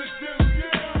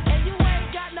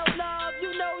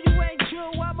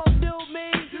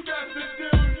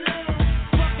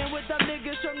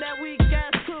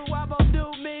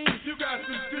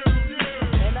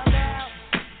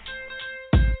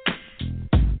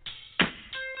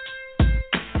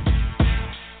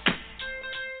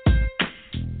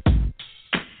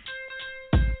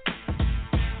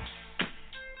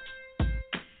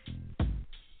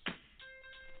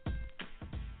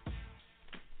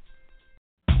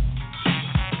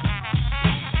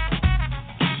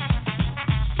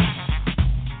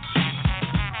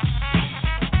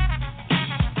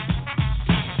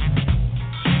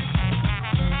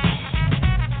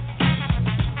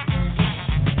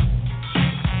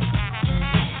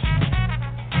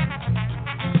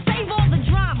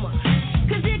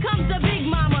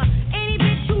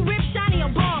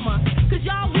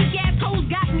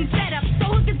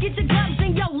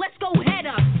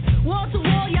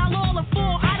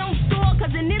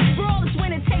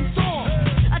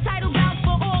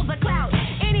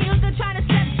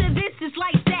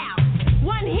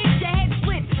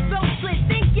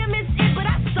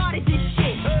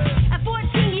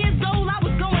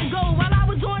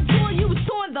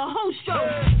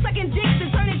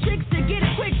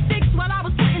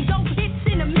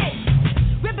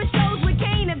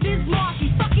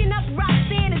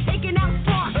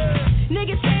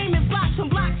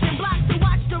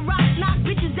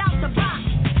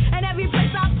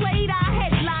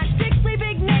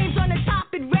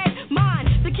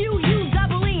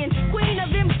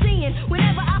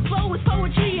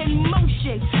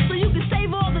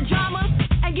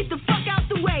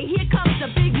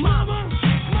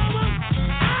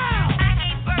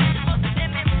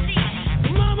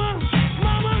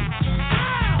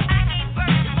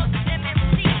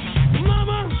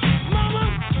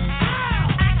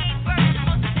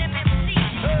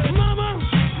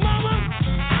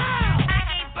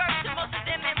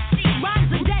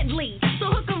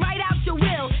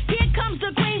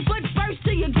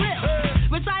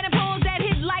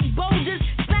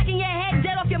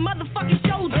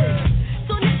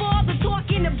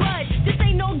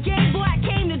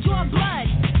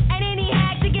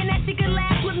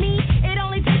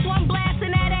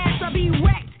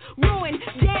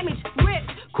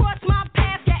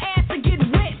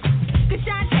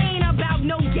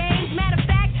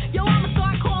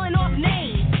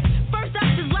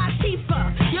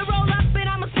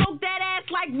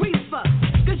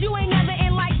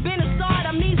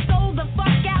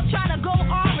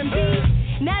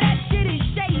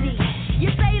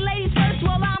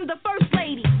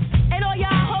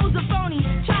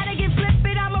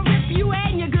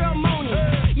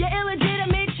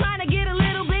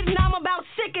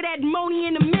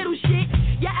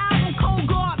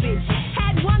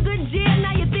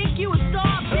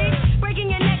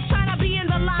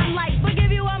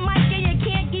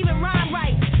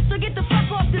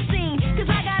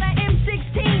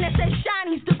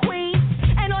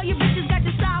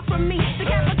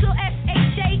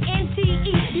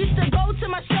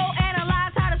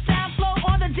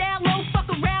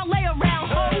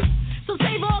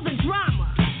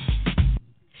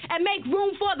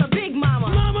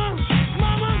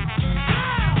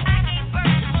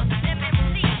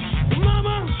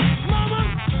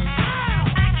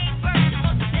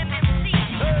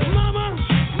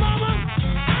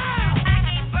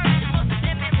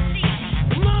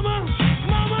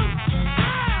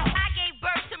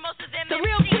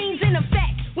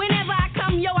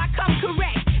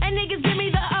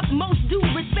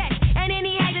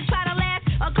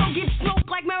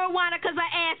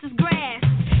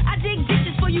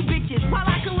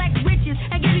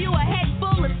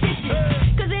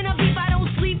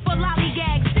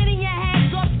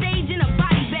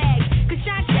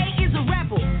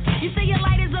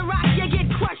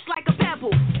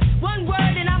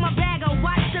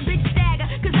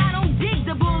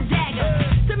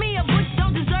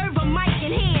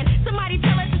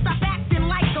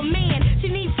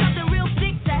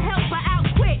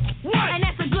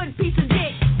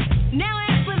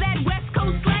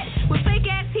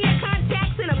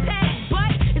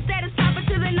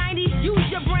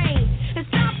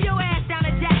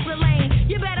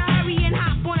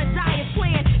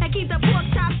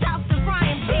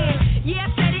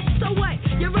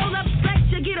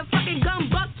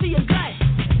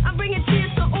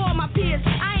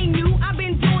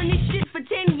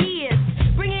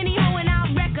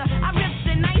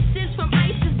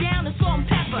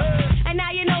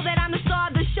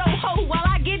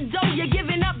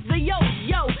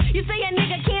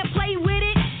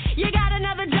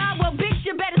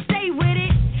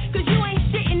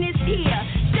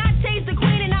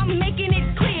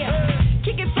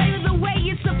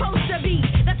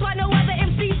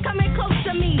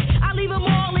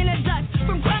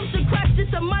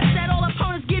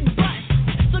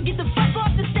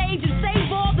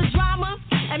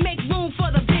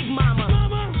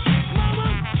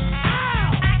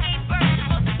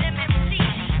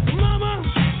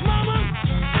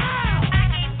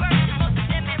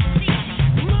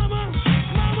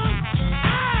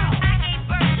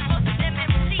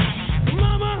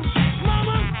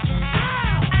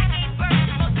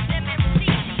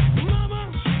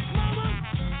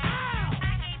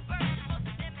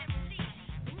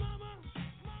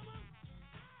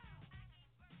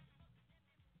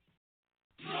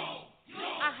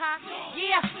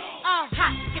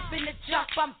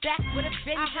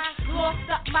illusion. Lost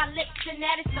up my lips and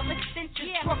added some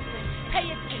extensions. Brooklyn, pay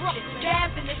attention.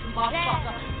 Dabs in this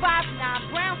motherfucker.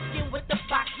 5'9", brown skin with the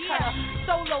box cutter.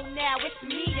 Solo now, it's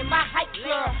me and my hype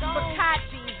girl. Makai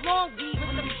jeans, long weed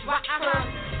with them drop curls.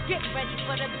 Get ready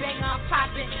for the bang I'm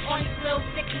popping. On these little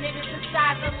thick niggas the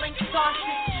size of link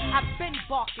sausage. I've been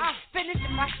barking, finished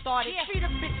if I started. Treat a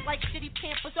bitch like shitty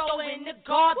Pampers, throw in the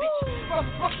garbage. From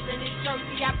Brooklyn to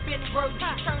Jersey, I've been worthy.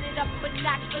 Turn it up a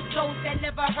notch for those that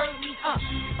never heard me.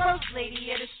 First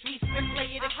lady of the streets, been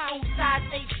playing the cool size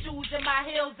 8 shoes in my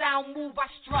heels. I don't move, I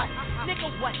strut. Nigga,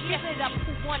 what? Give it up,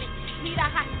 who want it? Need a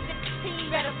hot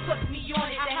 16, better put me on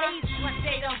it. The haze one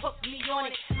day done hooked me on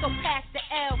it. So pass the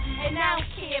L, and I don't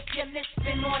care if your lips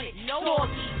been on it.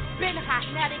 Doggy, been hot,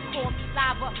 now they call me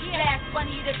lava. Last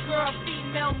bunny, the girl,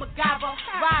 female MacGyver.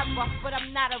 Ride rough, but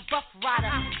I'm not a rough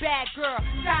rider. Bad girl,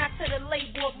 signed to the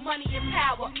label of money and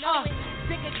power.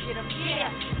 Digga get 'em, yeah.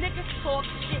 Niggas talk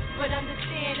shit, but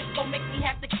understand it's gon' make me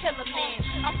have to kill a man.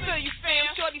 I feel you, fam.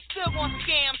 Shorty still gon'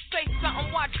 scam. Say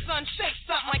something, watch son shake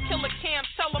something like Killer Cam.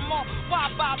 Tell them all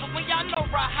why bother when y'all know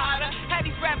right harder. Had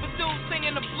these rapper dudes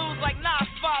singing the blues like Nas'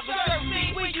 father.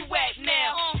 13, where you at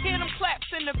now? Hear them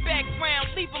claps in the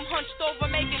background. Leave them hunched over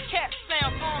making cat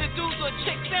sounds. The dudes or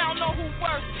chicks, they don't know who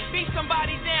worse. Beat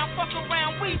somebody down, fuck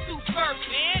around, we do first,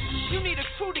 man. You need a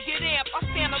crew to get amp. I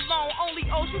stand alone. Only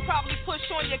O's you probably push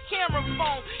on your camera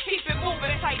phone. Keep it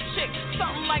moving, tight chick.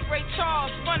 Something like Ray Charles,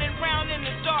 running round in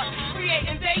the dark.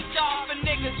 Creating day jobs for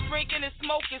niggas. Drinking and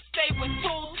smoking, stay with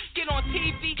tools. Get on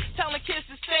TV, telling kids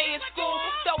to stay in school.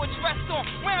 Throw a dress on,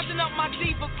 rounding up my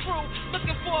diva crew.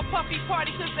 Looking for a puffy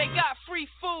party cause they got free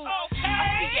food. I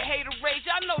see your hater rage,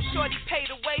 I know shorty paid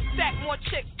away. Stack more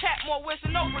chicks, tap more wins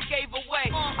and over gave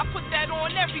away. I put that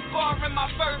on every bar in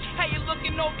my verse. How you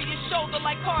looking over your shoulder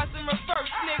like cars in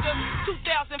reverse, nigga?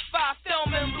 2005,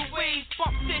 filming Louise.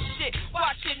 Bump this shit,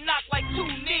 watch it knock like 2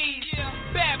 knees.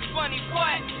 Bad bunny,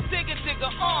 what? Digga,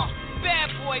 bad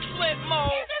boy, flip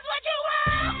mode. Is this what you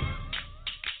want?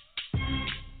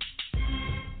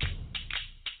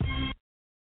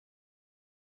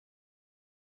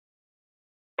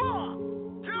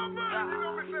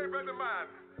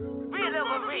 Read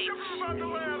over read.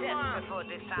 Just before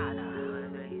this side.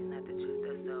 Not the truth,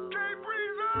 that's all.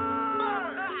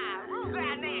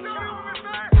 Roxanne nation.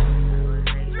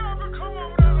 Y'all come on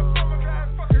without a public ass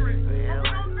fuckery. We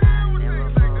don't deal with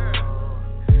things like that.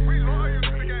 We loyal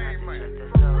to the game, man.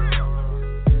 For real.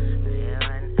 Real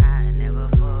and I never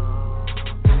fall.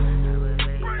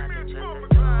 Bring me a bumper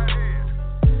glide head.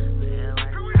 Real and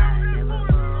Cause we I know these never boys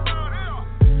fall. around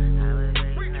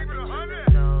here. We keep it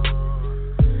 100.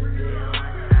 Real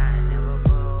and I never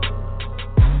fall.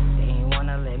 They ain't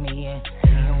wanna let me in. They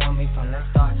didn't want me from the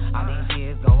start. All these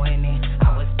years going in,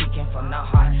 I was speaking from the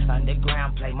heart.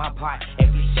 Underground, play my part.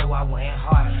 Every show I went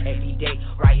hard. Every day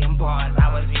writing bars, I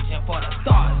was reaching for the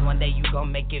stars. One day you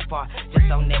gon' make it far. Just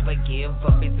don't never give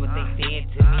up. It's what they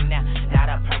said to me now. Now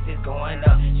the price is going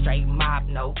up. Straight mob,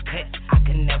 no cuts. I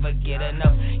can never get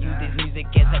enough. Use this music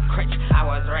as a crutch. I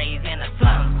was raised in a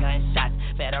slum. Gunshots,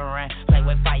 veteran. Play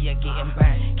with fire, getting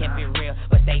burned. Kept it real,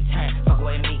 but they turn. Fuck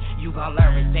with me, you gon'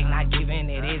 learn. Respect not giving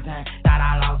it is earned. Thought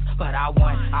I lost, but I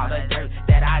won. All the dirt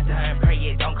that I done. Pray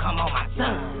it don't come on my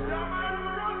son.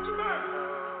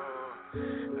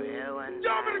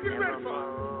 Y'all better get ready for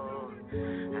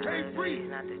it. Can't breathe.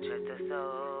 Not to trust the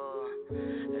soul.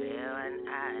 Real and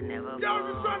I never Y'all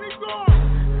just trying to ignore.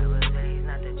 I was raised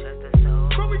not to trust the soul.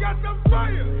 So we got some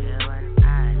fire. Real and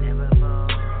I never fall.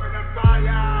 Bring that fire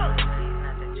out.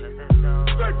 Not to trust the soul.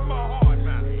 Straight from my heart,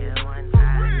 man. Real and I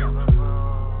never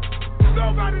fall.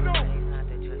 Nobody knows Not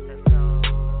to trust the soul.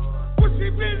 what she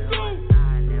been through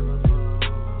I never fall.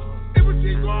 and what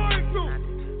she going through. Not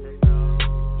to trust the soul.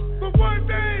 But one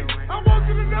thing I want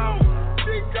you to know,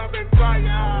 she coming fire.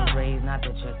 I was raised not to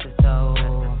trust the soul.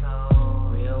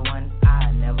 Real one,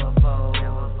 I never fold.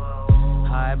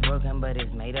 Heartbroken, but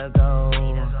it's made of gold.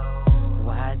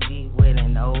 YG with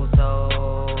an old soul.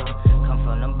 Come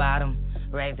from the bottom,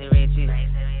 rags to riches.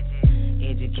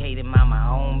 Educated, mind my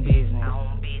own business.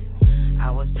 I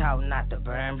was taught not to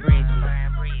burn bridges.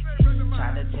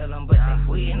 Tried to tell them, but they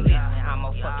wouldn't listen. I'm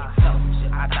a fucking soldier.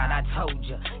 I thought I told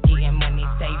ya. Getting money,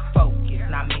 stay focused.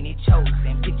 Not many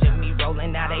chosen. Picture me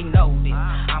rolling, now they know this.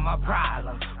 I'm a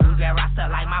problem. Who's that roster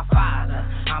like my father?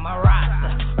 I'm a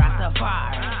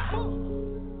Rastafari.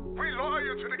 We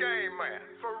loyal to the game, man.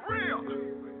 For real.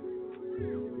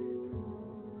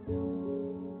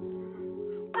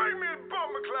 Bring me a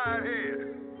bumper Clyde head.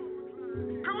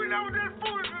 Cause we know there's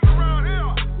foolishness around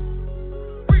here.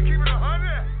 We keep it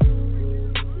 100.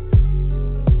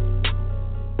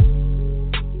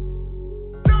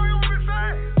 Know you want me to say?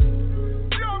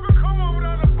 Y'all can come on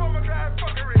without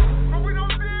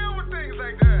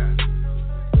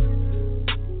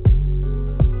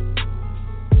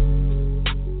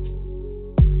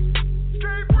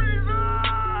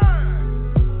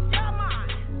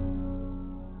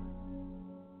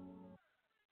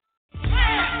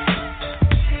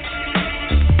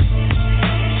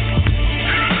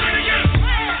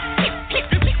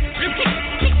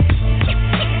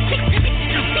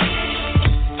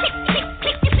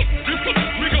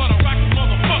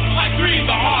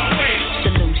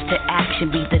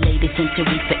till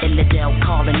we for ELDA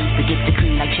colonies to get the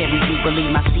cream like cherry jubilee.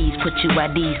 My seeds put you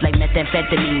at ease like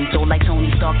methamphetamines, or like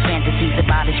Tony Stark's fantasies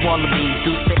about his wallabies.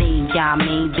 Deuce-15, yeah, I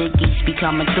mean, biggies be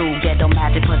coming through. Ghetto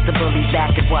magic plus the bullies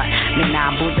back at what?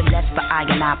 Midnight bulls are less for I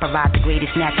and I provide the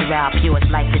greatest natural, purest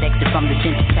life that exit from the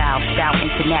Gentile. Style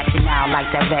international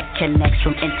like direct connects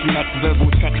from internet,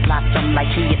 verbal text blossom like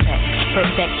chia pet.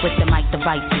 Perfect with the mic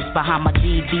devices, behind my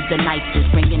D be the nicest,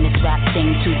 bringing this rap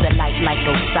thing to the light like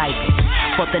Osiris.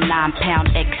 For the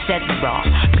 9-pound etc.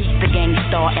 Peace the gang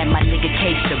star and my nigga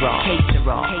K.swift.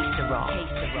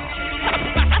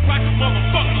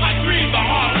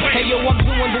 Hey yo, I'm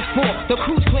doing this for the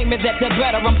crews claiming that they're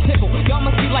better, I'm tickled. Y'all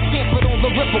must be like Stanford on the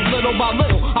ripple, little by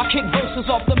little. I kick verses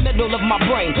off the middle of my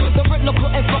brain. The riddle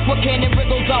couldn't fuck with cannon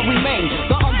riddles, I remain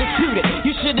the undisputed.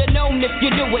 You should've known if you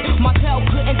knew it. My tell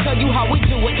couldn't tell you how we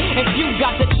do it. If you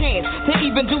got the chance to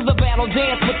even do the battle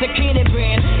dance with the cannon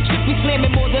band, should be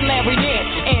slamming more than Larry Nance.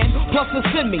 And plus to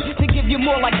send me to give you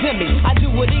more like Jimmy. I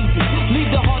do it easy, leave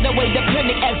the harder way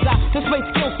depending as I display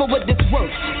skills for what this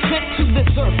worth. Sent to this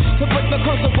earth to break the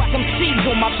curse of whack them seeds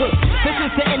on my turf. This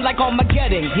is the end like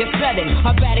Armageddon. You're setting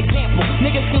a bad example.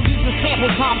 Niggas still use the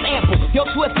sample times ample. Yo,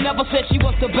 Swift never said she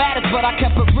was the baddest, but I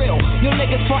kept it real. Yo,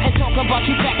 niggas frontin' talking about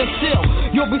you packing still.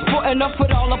 You'll be sporting up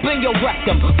with all up in your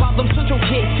rectum. While them central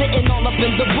kids sitting all up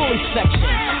in the bully section.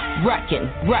 Wrecking.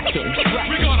 We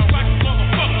gonna wreck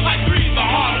motherfuckers like breezy the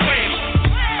hard way.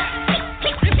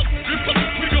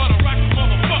 We gonna wreck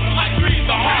motherfuckers like breezy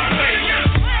the hard way.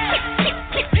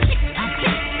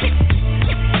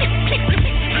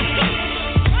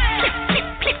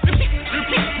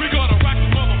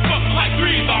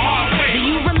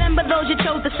 You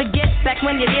chose to forget back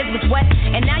when your ears was wet,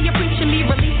 and now you're preaching me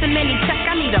releasing many check.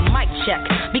 I need a mic check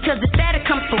because the static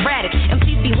comes sporadic.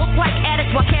 MCs be hooked like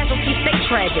addicts while casualties stay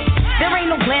tragic. There ain't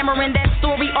no glamour in that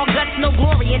story, all guts, no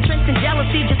glory. Entrenched in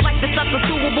jealousy, just like the suckers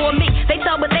who will bore me. They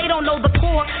tell, but they don't know the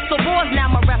core. So war's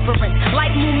now my reference.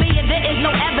 Like Mumia, there is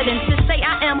no evidence to say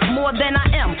I am more than I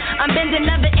am. I'm bending,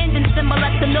 never ending,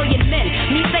 similar to million men.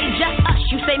 Me say just us,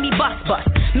 you say me bust.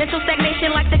 Mental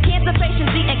stagnation like the cancer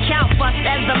patients eating cow bust.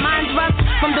 As the mind's rust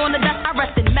from doing the dust, I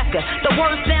rest in Mecca. The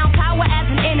words sound power as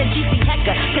an energy, see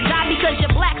hecker. To die because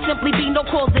you're black simply be no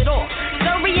cause at all.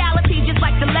 The reality just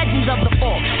like the legends of the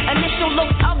fall. Initial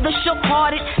looks of the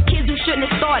shook-hearted kids who shouldn't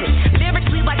have started.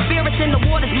 Lyrically like spirits in the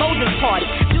waters, Moses party.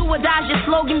 Do or die's your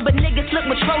slogan, but niggas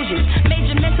slip with Trojans.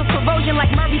 Major mental corrosion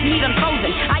like Murray's meat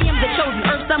unfrozen. I am the chosen,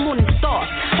 earth, sun, moon, and stars.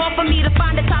 Hard for me to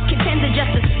find a top contender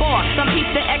just to spar. Some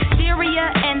keep the exterior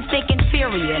and think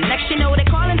inferior. Next you know they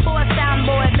calling for a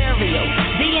soundboy Mario.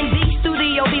 D&D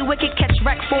studio be wicked, catch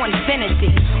wreck for infinity.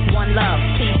 One love,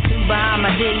 peace to Bahama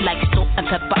D. Like salt and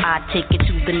pepper, I take it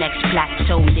to the next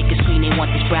plateau. Niggas scream they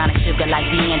want this brown and sugar like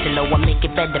D'Angelo. I make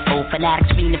it better for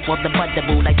fanatics screaming for the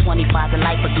buzzable. Like 25 the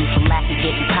life produce from lack of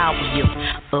getting power you.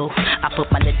 Oh, I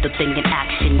put my little thing in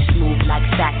action. Smooth like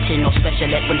satin or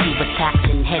special ed when he was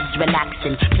taxing. Heads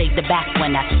relaxing, play the back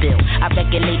when I spill. I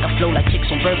regulate a flow like chicks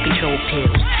on birth control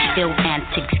pills. Ill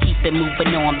antics, keep it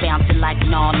moving on. Bouncing like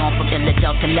non on from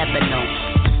Philadelphia to Lebanon.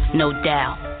 No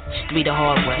doubt, street the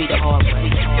hard way.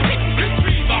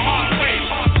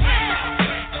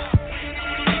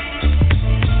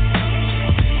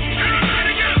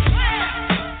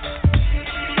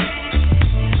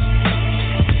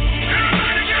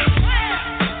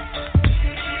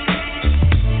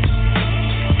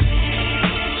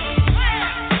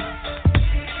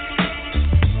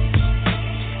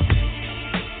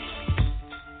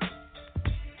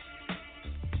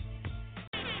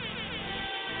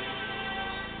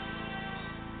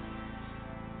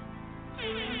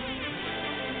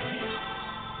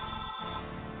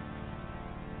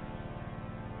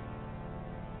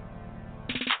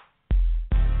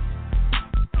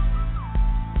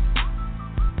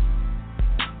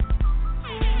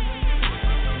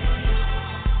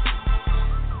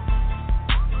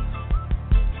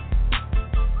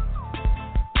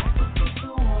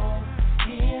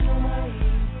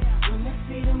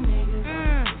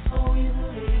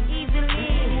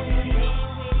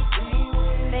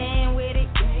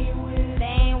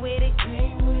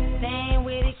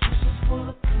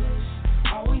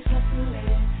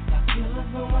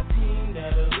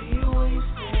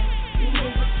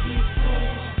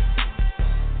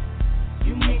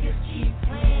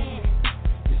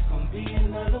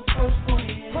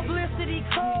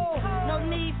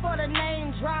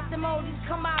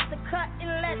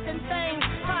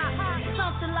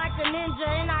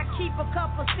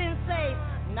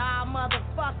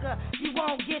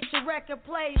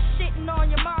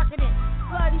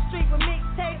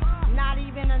 Not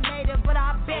even a native, but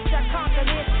I bet you conquer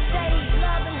this stage.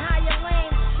 Loving how you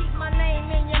lame, keep my name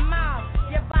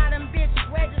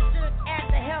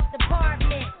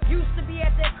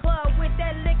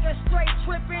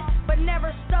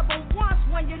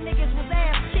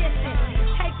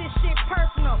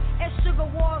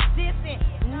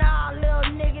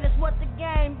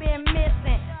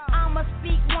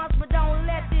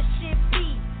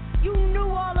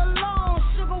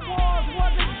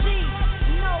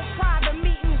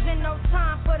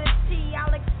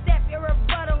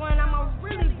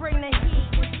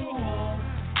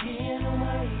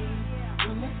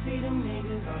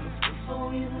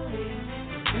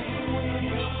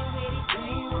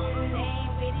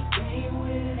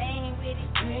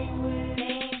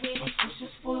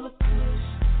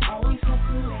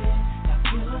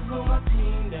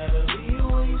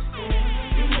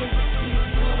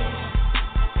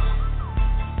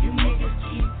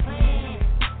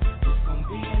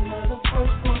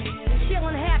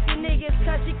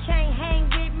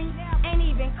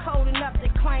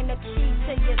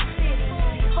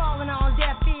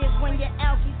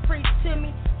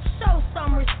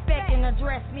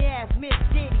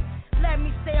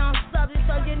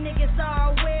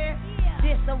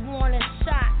the warning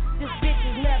shot. This bitch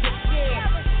is never scared.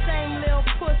 Same little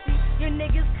pussy, your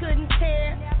niggas couldn't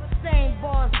tear. Same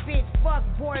boss bitch, fuck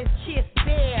boys, kiss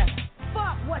bear.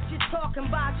 Fuck what you talking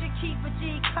about, you keep a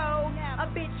G code.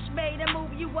 A bitch made a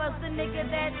move, you was the nigga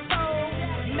that told.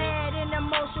 Mad and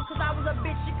emotional, cause I was a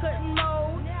bitch you couldn't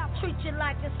mold. Treat you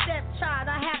like a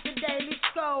stepchild, I have to daily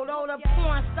scold. Oh, the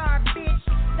porn star bitch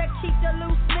that keep the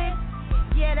loose lips.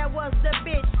 Yeah, that was the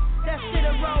bitch that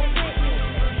should've rolled with me.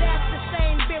 That's the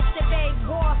same bitch that they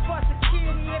wore for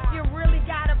security. If you really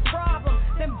got a problem,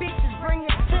 then bitches bring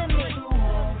it to me.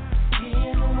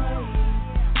 Get away,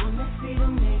 I'ma see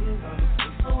them niggas on the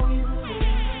so easily.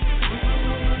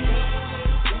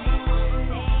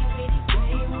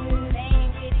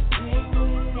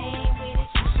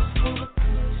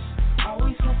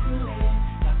 Always hustling,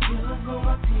 got killers on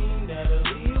my team that'll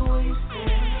lead where you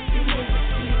stand.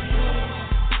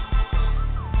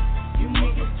 You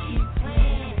niggas keep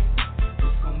playing.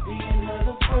 It's gonna be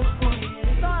another first for you.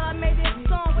 Thought I made this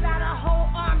song without a whole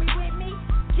army with me?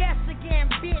 Guess again,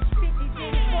 bitch. 50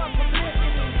 did it for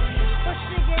publicity. But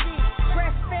shiggity,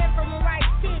 breastfed from the right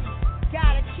titty.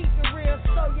 Gotta keep it real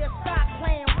so you stop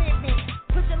playing with me.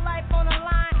 Put your life on the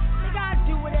line. Nigga, I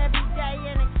do it every day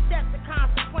and accept the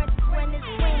consequences when this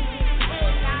swing gets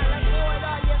paid. I'll avoid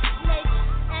all your snakes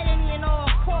at any and all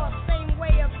costs. Same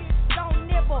way a bitch don't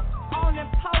nibble on the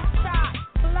post shop.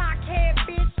 Blockhead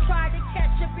bitch tried to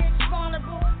catch a bitch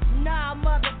vulnerable. Nah,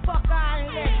 motherfucker, I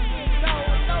ain't let shit go.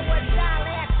 Throw a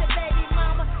dollar at your baby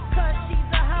mama, cause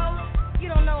she's a hoe. You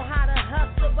don't know how to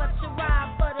hustle, but you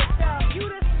ride for the dough. You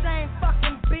the same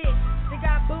fucking bitch that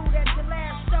got booed at your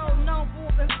last show, known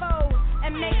for whooping foes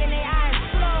and making their eyes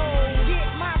close. Get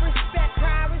my respect,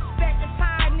 I respect the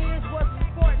pioneers was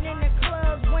sporting in the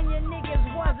clubs when your niggas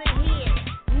wasn't here.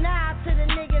 Now to the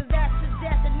niggas that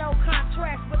suggested no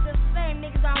contracts, but the same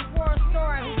niggas on World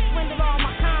Store who swindled all my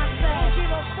concepts. Don't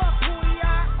give a fuck who we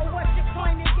are or what you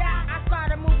claim you got. I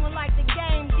started moving like the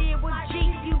game did with G,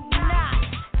 you not.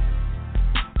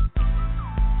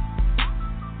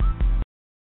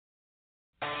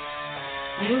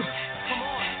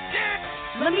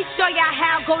 Let me show y'all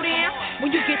how it go down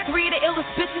when you get 3 of the illest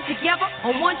bitches together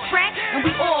on one track and we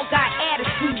all got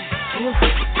attitude. I'm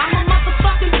a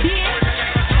motherfucking bitch.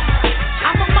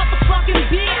 I'm a motherfucking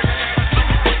bitch.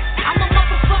 I'm a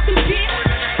motherfucking bitch.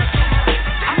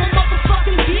 I'm a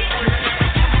motherfucking bitch.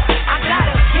 I got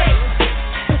a case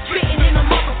for spitting in a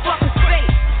motherfucking face.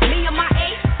 Me and my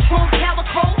ace, chrome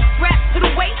calico, strapped to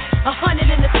the waist, 100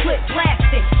 in the clip,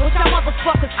 plastic. What y'all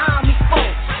motherfuckers on me for?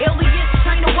 Alias,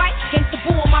 China White, gangsta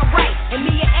boo on my right, and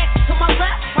me and X to my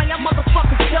left. Why y'all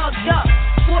motherfuckers jugged up?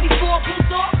 44 blue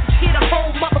dogs, get a whole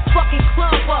motherfucking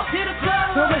club up. Hit a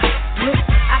club.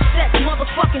 I set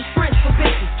motherfucking trends for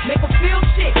bitches.